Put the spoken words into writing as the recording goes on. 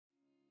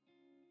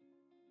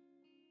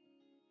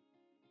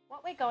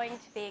What we're going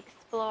to be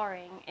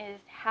exploring is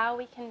how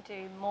we can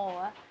do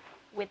more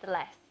with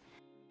less.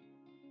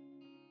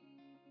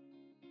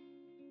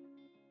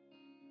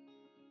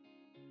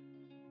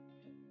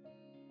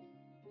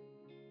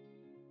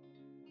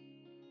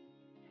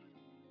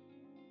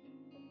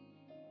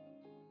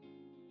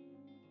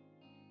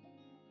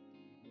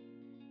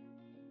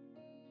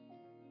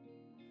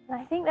 And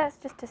I think that's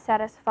just to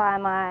satisfy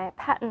my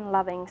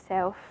pattern-loving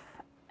self.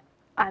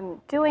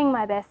 I'm doing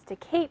my best to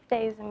keep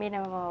these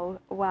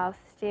minimal while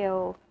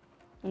still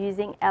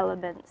using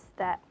elements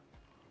that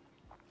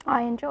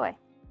I enjoy.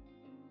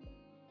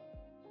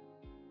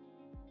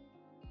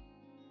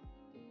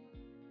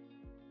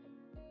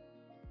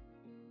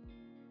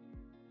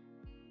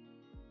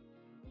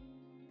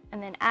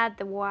 And then add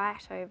the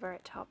white over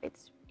at top.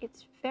 It's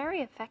very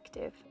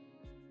effective.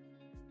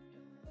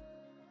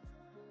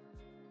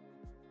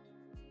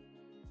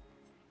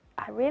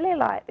 I really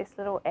like this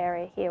little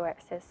area here where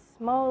it says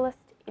smallest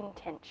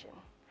intention.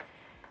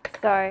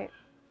 So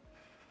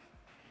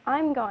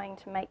I'm going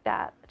to make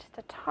that just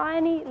a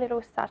tiny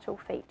little subtle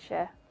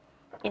feature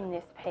in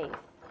this piece.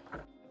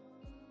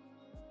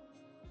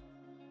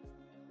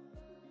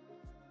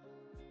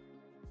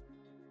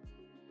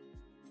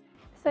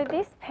 So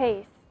this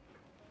piece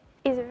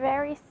is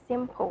very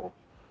simple,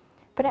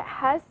 but it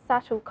has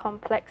subtle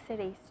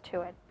complexities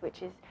to it,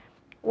 which is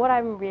what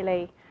I'm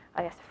really,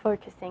 I guess,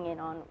 focusing in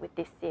on with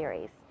this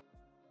series.